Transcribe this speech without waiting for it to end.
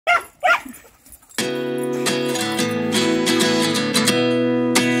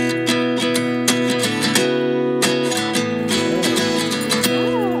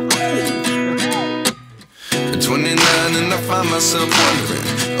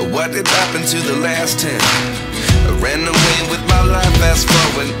what did happen to the last 10? I ran away with my life, fast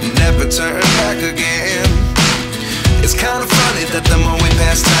forward, never turn back again. It's kind of funny that the more we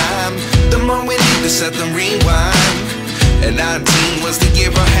pass time, the more we need to set them rewind. And 19 was the year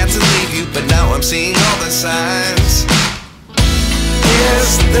I had to leave you, but now I'm seeing all the signs.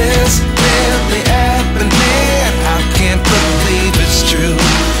 Is this really happening? I can't believe it's true.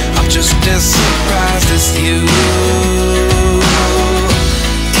 I'm just as surprised as you.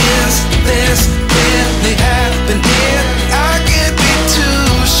 Is this really happening? I can't be too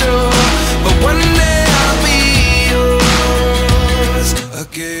sure, but one day I'll be yours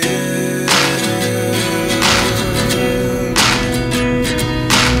again.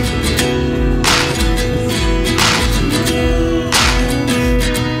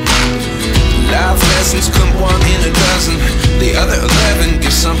 Life lessons come one in a dozen, the other 11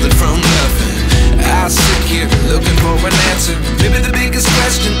 give something from nothing. I sit here looking for an answer. Maybe the biggest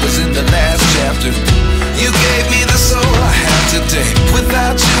question was in the last chapter. You gave me the soul I have today.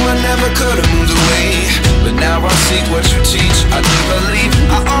 Without you I never could have moved away. But now I see what you teach. I do believe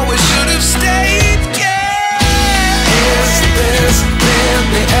I always should have stayed. Yeah. Is this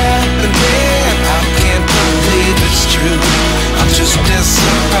really happening? I can't believe it's true. I'm just as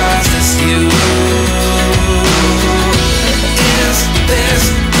surprised as you. Is this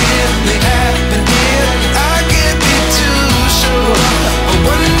really happening? I can't be too sure, but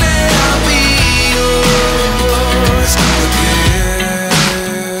one day I'll be yours again.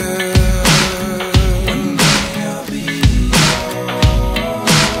 One day I'll be yours.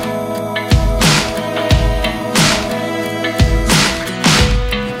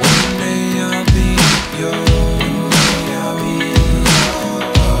 One day I'll be yours. One day I'll be yours.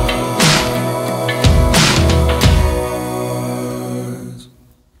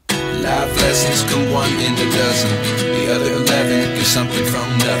 Life lessons come one in a dozen, the other 11 give something from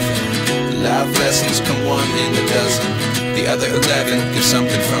nothing. Life lessons come one in a dozen, the other 11 give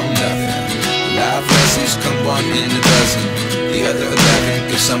something from nothing. Life lessons come one in a dozen, the other 11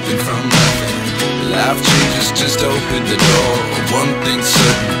 give something from nothing. Life changes just open the door. One thing's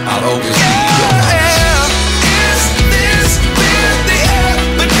certain, I'll always be yours.